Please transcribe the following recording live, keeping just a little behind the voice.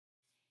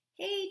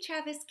Hey,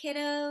 Travis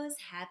kiddos.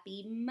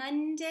 Happy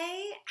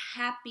Monday.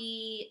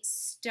 Happy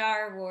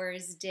Star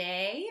Wars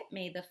Day.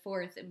 May the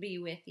 4th be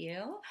with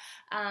you.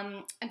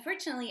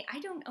 Unfortunately, I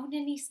don't own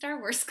any Star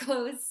Wars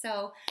clothes,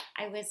 so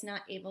I was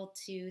not able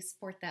to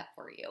sport that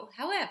for you.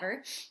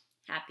 However,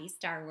 happy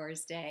Star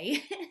Wars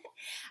Day.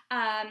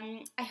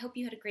 I hope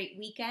you had a great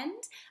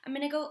weekend. I'm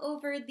going to go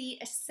over the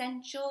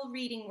essential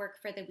reading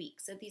work for the week.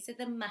 So these are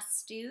the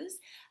must-dos.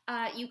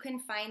 You can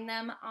find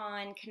them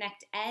on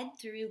Connect Ed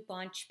through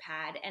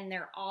Launchpad, and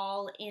they're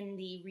all in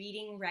the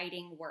Reading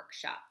Writing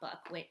Workshop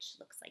book, which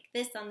looks like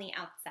this on the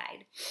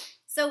outside.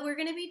 So we're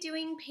going to be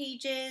doing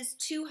pages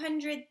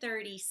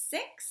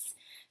 236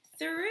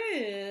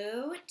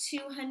 through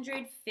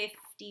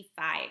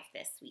 255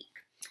 this week.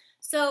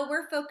 So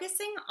we're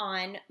focusing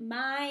on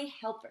my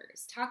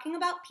helpers, talking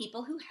about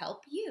people who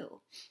help you.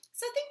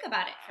 So think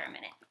about it for a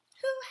minute.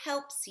 Who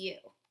helps you?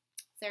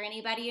 Is there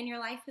anybody in your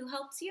life who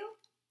helps you?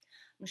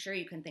 I'm sure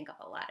you can think of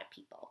a lot of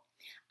people.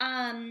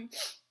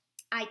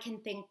 I can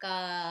think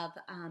of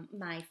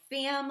my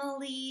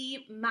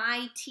family,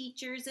 my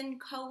teachers and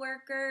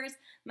coworkers,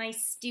 my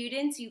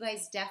students. You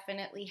guys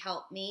definitely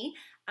help me.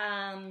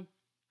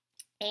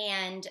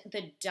 And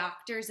the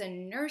doctors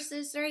and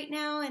nurses right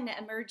now and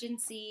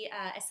emergency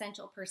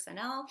essential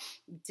personnel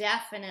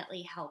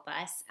definitely help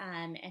us,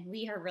 and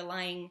we are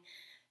relying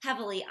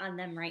heavily on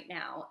them right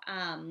now.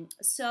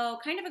 So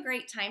kind of a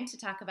great time to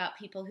talk about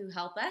people who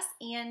help us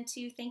and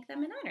to thank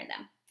them and honor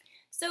them.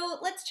 So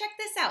let's check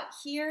this out.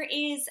 Here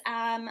is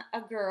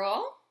a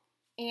girl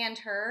and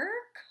her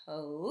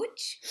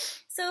coach.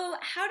 So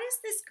how does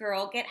this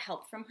girl get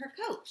help from her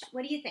coach?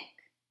 What do you think?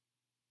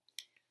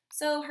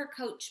 So her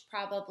coach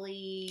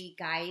probably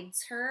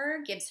guides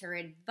her, gives her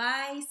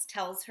advice,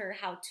 tells her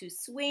how to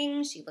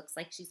swing. She looks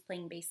like she's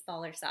playing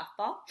baseball or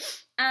softball.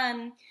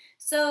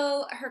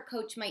 So her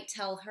coach might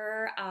tell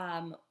her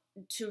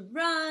to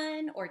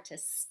run or to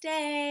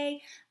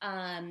stay.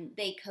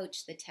 They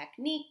coach the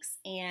techniques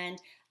and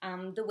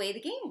the way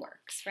the game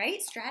works,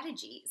 right?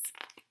 Strategies.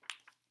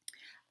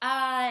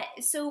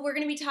 So we're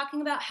going to be talking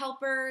about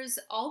helpers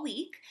all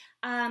week.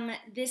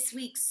 This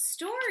week's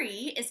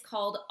story is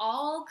called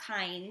All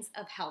Kinds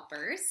of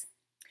Helpers,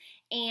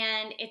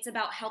 and it's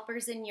about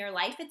helpers in your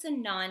life. It's a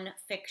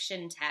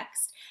nonfiction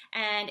text,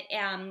 and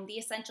the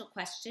essential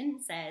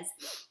question says,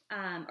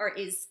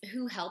 is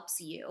who helps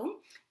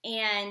you?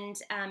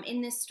 And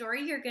in this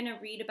story, you're going to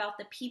read about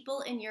the people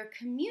in your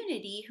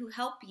community who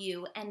help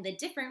you and the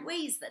different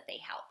ways that they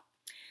help.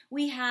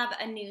 We have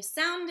a new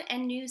sound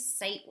and new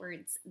sight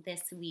words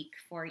this week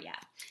for you.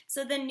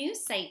 So the new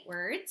sight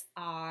words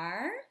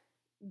are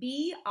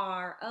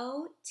B-R-O-T-H-E-R,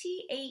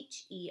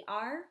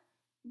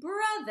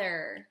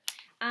 brother.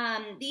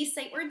 These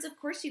sight words, of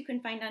course, you can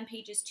find on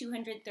pages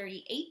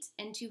 238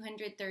 and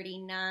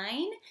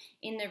 239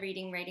 in the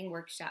Reading Writing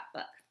Workshop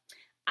book.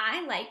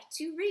 I like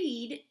to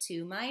read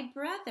to my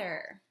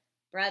brother.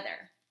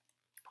 Brother.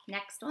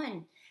 Next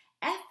one,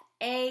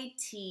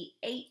 F-A-T-H-E-R.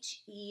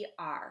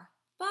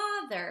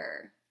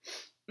 Father.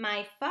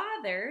 My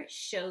father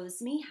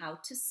shows me how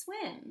to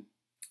swim.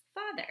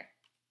 Father.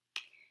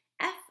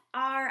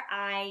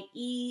 F-R-I-E-N-D.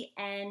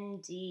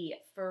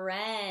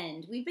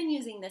 Friend. We've been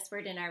using this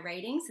word in our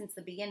writing since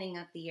the beginning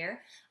of the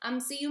year,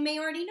 so you may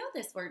already know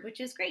this word, which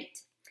is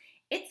great.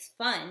 It's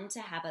fun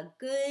to have a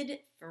good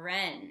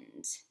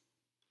friend.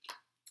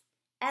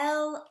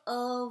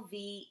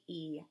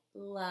 L-O-V-E.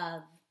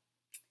 Love.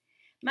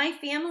 My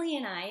family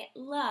and I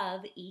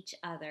love each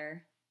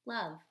other.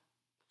 Love.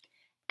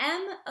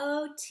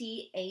 M-O-T-H-E-R,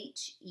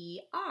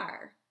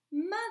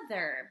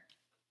 mother.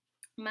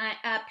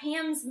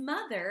 Pam's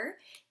mother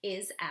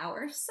is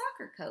our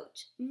soccer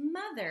coach,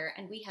 mother,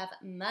 and we have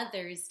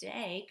Mother's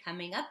Day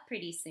coming up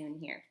pretty soon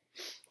here.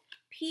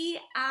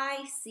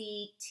 P-I-C-T-U-R-E,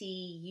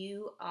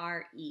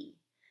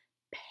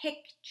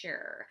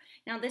 picture.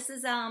 Now this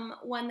is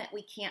one that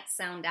we can't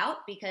sound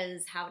out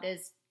because how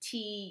does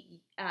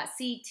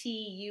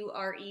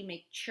C-T-U-R-E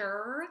make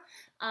chur?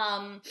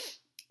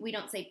 We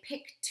don't say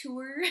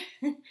picture,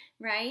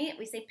 right?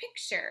 We say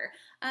picture.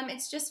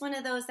 It's just one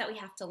of those that we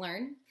have to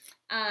learn.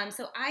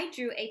 So I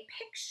drew a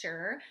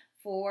picture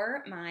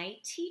for my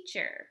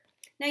teacher.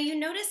 Now you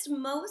noticed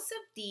most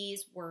of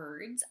these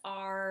words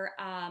are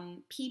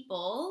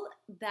people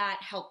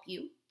that help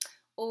you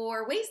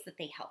or ways that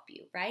they help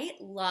you, right?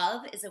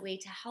 Love is a way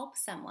to help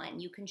someone.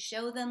 You can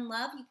show them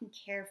love, you can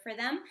care for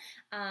them,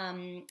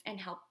 and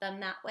help them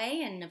that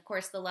way. And of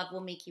course, the love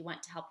will make you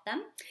want to help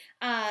them.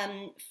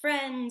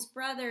 Friends,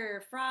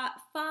 brother,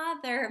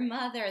 father,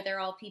 mother, they're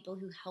all people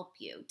who help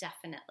you,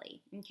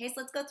 definitely. Okay, so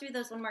let's go through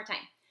those one more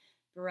time.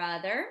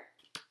 Brother,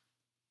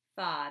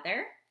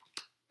 father,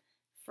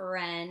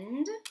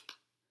 friend,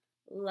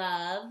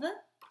 love,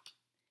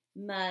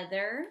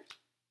 mother,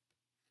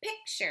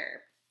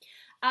 picture.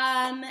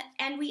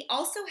 And we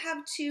also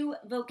have two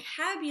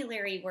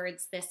vocabulary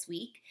words this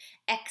week,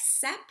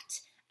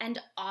 accept and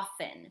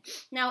often.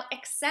 Now,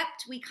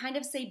 accept, we kind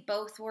of say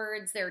both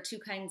words. There are two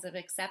kinds of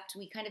accept.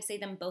 We kind of say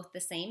them both the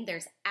same.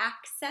 There's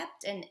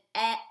accept and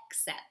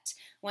accept.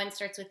 One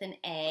starts with an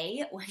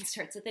A, one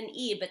starts with an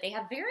E, but they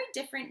have very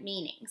different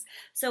meanings.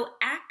 So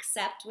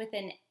accept with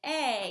an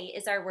A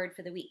is our word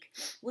for the week.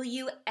 Will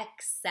you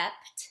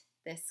accept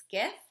this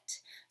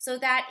gift? So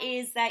that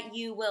is that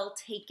you will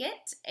take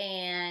it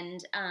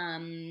and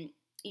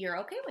you're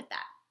okay with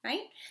that,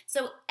 right?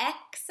 So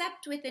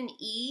accept with an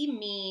E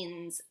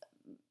means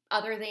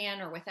other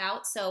than or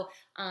without. So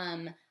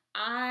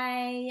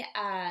I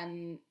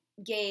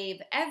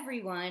gave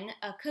everyone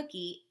a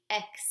cookie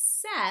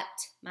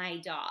except my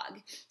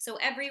dog. So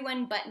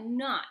everyone but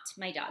not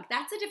my dog.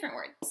 That's a different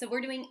word. So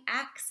we're doing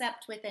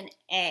accept with an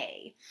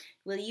A.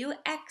 Will you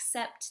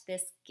accept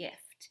this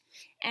gift?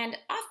 And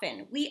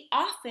often, we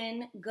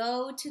often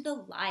go to the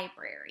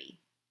library.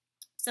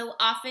 So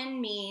often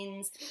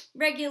means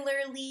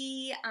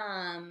regularly,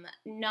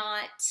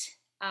 not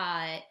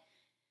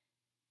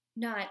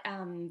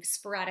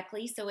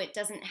sporadically. So it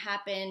doesn't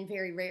happen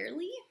very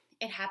rarely.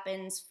 It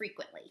happens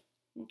frequently.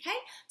 Okay,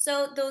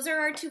 so those are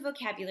our two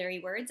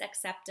vocabulary words,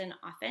 accept and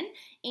often,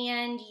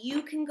 and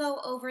you can go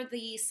over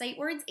the sight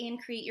words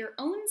and create your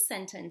own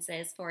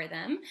sentences for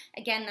them.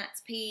 Again,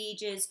 that's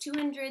pages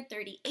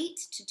 238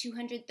 to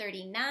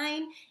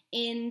 239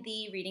 in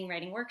the Reading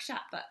Writing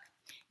Workshop book.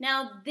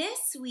 Now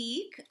this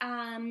week,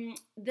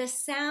 the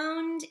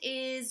sound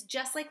is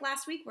just like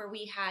last week where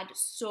we had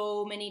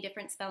so many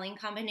different spelling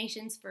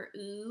combinations for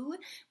ooh.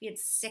 We had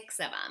 6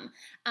 of them.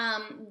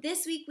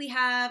 This week we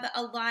have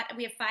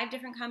 5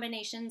 different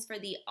combinations for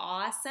the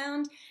aw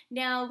sound.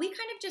 Now we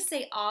kind of just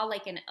say aw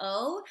like an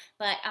O,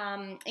 but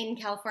in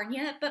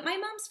California, but my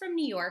mom's from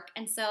New York,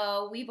 and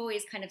so we've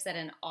always kind of said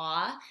an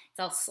aw. It's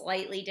a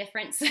slightly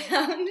different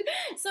sound.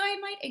 So I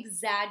might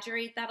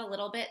exaggerate that a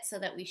little bit so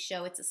that we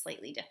show it's a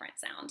slightly different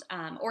sound.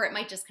 Or it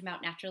might just come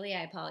out naturally.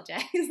 I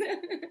apologize.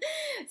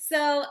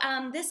 So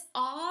this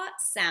aw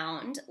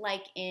sound,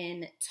 like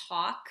in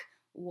talk,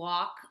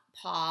 walk,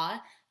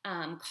 paw,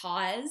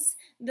 cause,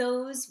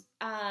 those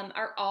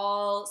are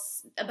all,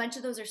 a bunch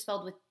of those are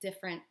spelled with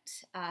different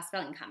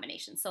spelling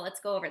combinations. So let's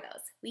go over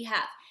those. We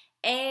have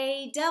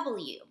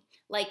A-W,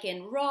 like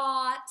in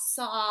raw,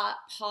 saw,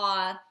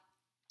 paw.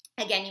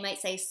 Again, you might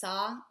say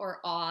saw or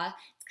aw.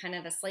 It's kind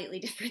of a slightly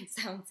different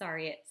sound.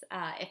 Sorry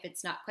if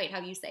it's not quite how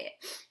you say it.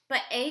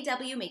 But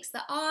AW makes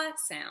the aw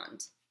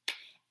sound.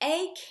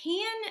 A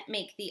can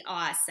make the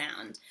aw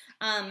sound.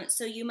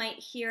 So you might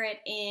hear it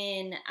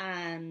in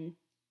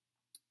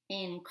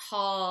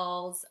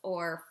calls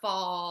or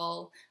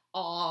fall,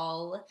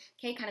 all.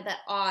 Okay, kind of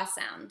that aw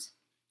sound.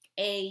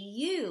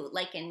 AU,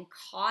 like in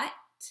caught.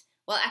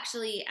 Well,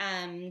 actually,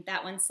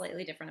 that one's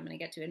slightly different. I'm going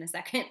to get to it in a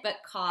second.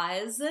 But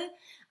cause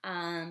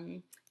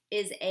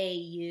is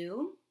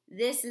AU.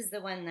 This is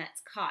the one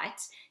that's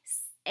caught.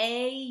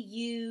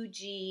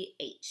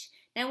 AUGH.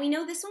 Now, we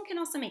know this one can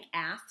also make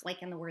AF,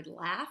 like in the word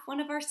laugh, one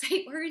of our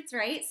sight words,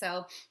 right?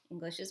 So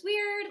English is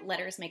weird.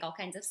 Letters make all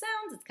kinds of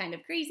sounds. It's kind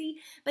of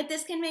crazy. But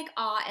this can make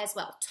aw as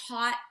well.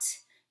 Taught,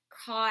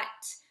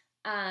 caught,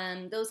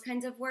 those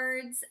kinds of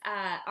words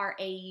are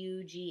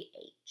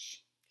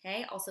AUGH.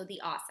 Okay, also the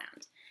aw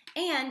sound.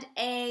 And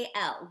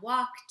AL,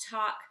 walk,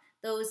 talk,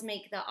 those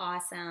make the aw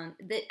sound.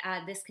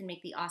 This can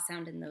make the aw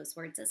sound in those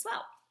words as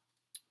well.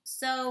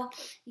 So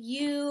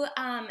you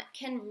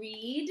can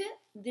read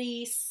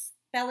the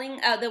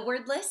spelling, the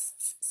word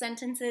lists,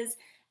 sentences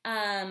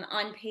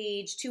on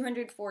page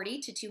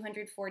 240 to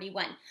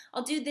 241.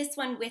 I'll do this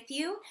one with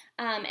you,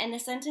 and the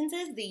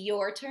sentences, the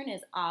your turn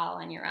is all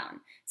on your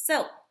own.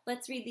 So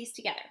let's read these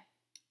together.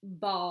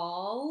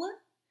 Ball,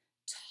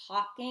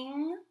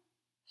 talking,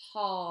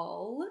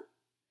 haul,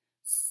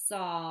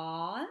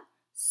 saw,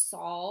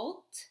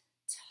 salt,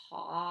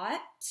 taught,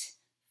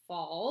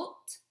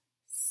 fault,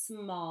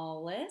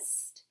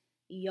 smallest,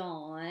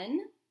 yawn,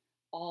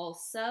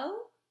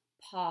 also,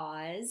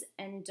 pause,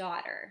 and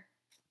daughter.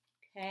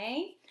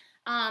 Okay?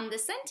 The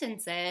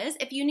sentences,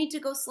 if you need to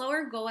go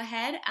slower, go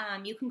ahead.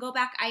 You can go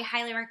back. I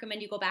highly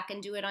recommend you go back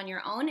and do it on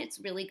your own. It's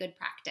really good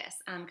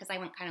practice because I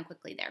went kind of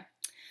quickly there.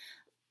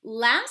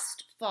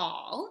 Last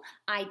fall,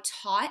 I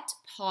taught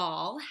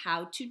Paul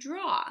how to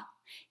draw.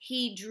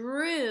 He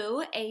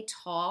drew a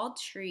tall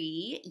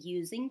tree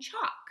using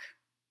chalk.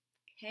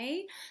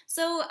 Okay,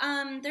 so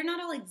they're not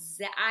all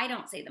I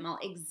don't say them all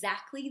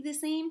exactly the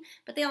same,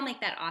 but they all make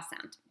that aw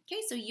sound.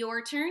 Okay, so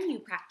your turn, you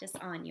practice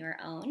on your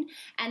own,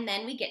 and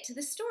then we get to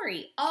the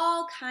story.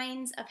 All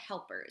kinds of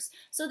helpers.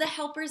 So the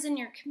helpers in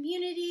your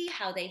community,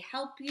 how they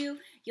help you.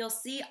 You'll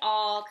see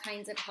all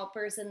kinds of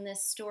helpers in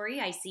this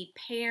story. I see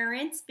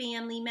parents,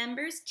 family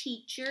members,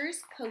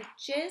 teachers,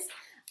 coaches,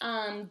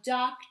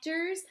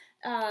 doctors,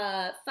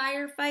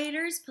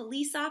 firefighters,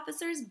 police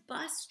officers,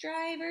 bus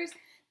drivers,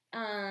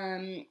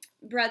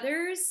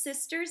 brothers,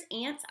 sisters,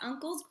 aunts,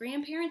 uncles,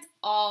 grandparents,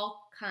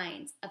 all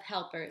kinds of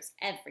helpers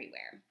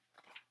everywhere.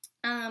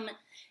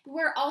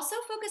 We're also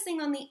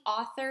focusing on the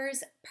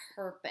author's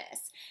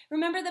purpose.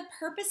 Remember, the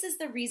purpose is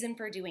the reason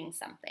for doing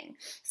something.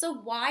 So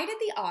why did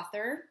the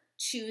author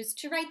choose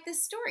to write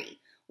this story?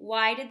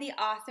 Why did the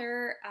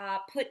author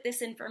put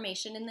this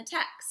information in the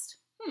text?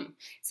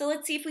 So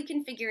let's see if we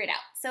can figure it out.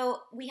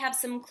 So we have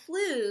some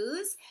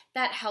clues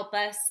that help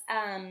us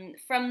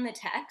from the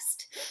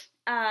text,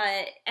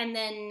 and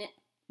then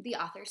the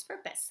author's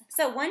purpose.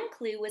 So one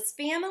clue was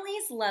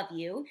families love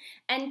you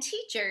and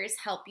teachers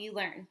help you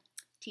learn.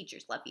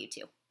 Teachers love you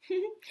too.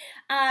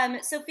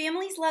 So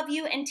families love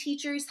you and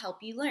teachers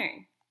help you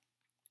learn.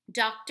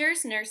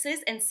 Doctors,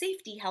 nurses, and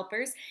safety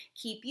helpers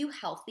keep you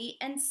healthy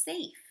and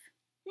safe.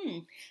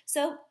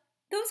 So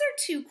those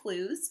are two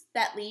clues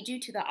that lead you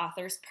to the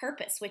author's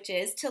purpose, which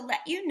is to let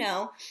you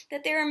know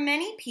that there are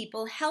many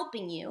people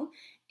helping you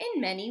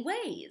in many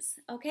ways.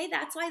 Okay,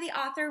 that's why the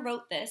author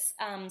wrote this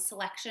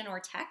selection or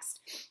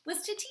text,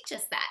 was to teach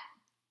us that.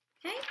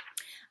 Okay.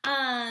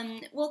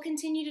 We'll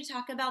continue to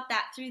talk about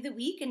that through the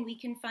week, and we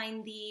can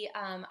find the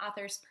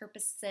author's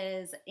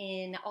purposes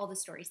in all the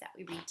stories that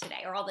we read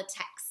today, or all the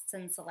texts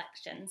and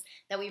selections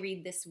that we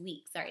read this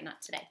week. Sorry,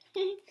 not today.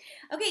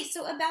 Okay,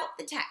 so about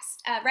the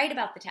text, write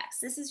about the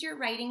text. This is your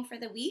writing for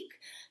the week.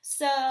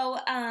 So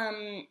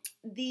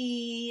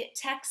the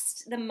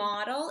text, the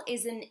model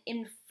is an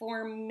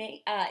informative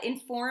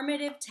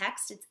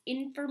text. It's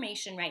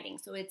information writing,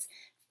 so it's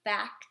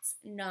facts,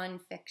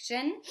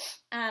 nonfiction,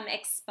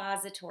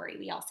 expository,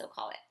 we also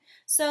call it.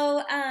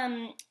 So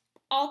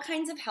all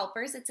kinds of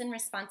helpers. It's in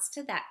response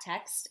to that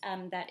text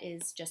that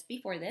is just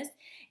before this.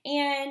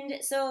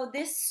 And so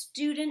this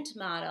student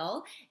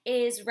model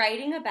is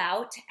writing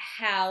about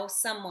how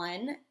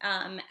someone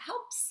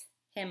helps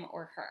him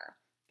or her.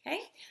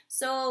 Okay,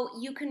 so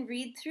you can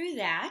read through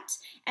that,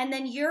 and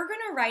then you're going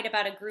to write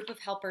about a group of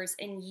helpers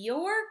in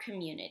your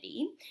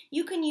community.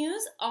 You can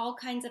use all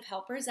kinds of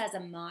helpers as a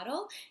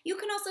model. You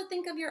can also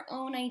think of your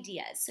own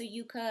ideas. So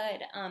you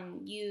could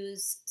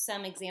use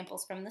some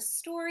examples from the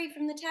story,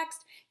 from the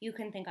text. You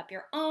can think up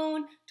your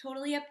own,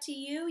 totally up to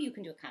you. You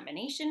can do a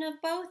combination of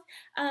both,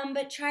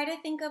 but try to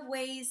think of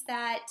ways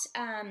that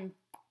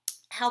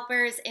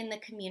helpers in the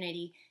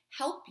community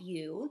help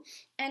you,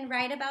 and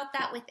write about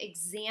that with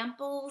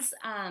examples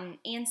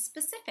and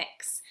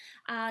specifics.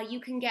 You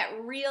can get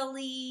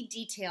really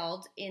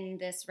detailed in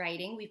this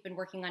writing. We've been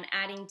working on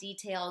adding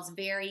details,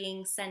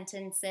 varying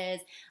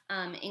sentences,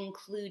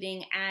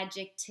 including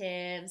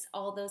adjectives,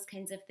 all those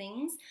kinds of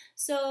things.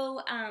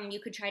 So you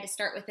could try to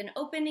start with an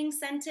opening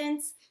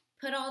sentence,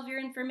 put all of your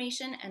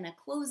information, and a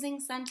closing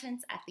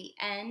sentence at the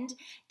end.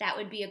 That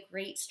would be a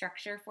great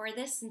structure for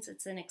this since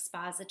it's an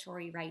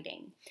expository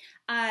writing.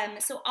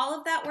 So all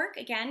of that work,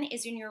 again,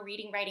 is in your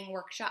Reading Writing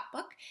Workshop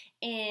book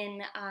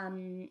in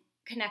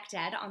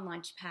ConnectEd on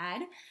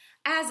Launchpad.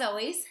 As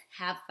always,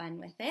 have fun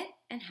with it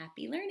and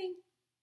happy learning.